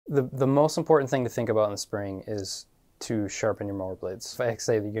The most important thing to think about in the spring is to sharpen your mower blades. If I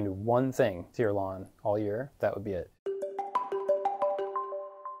say that you're gonna do one thing to your lawn all year, that would be it.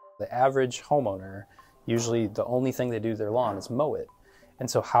 The average homeowner, usually the only thing they do to their lawn is mow it. And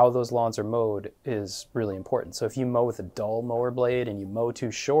so how those lawns are mowed is really important. So if you mow with a dull mower blade and you mow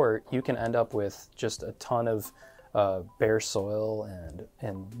too short, you can end up with just a ton of bare soil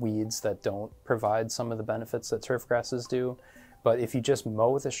and weeds that don't provide some of the benefits that turf grasses do. But if you just mow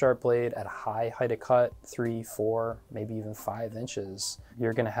with a sharp blade at a high height of cut, 3, 4, maybe even 5 inches,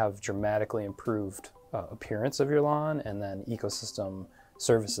 you're gonna have dramatically improved appearance of your lawn and then ecosystem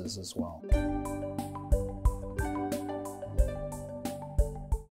services as well.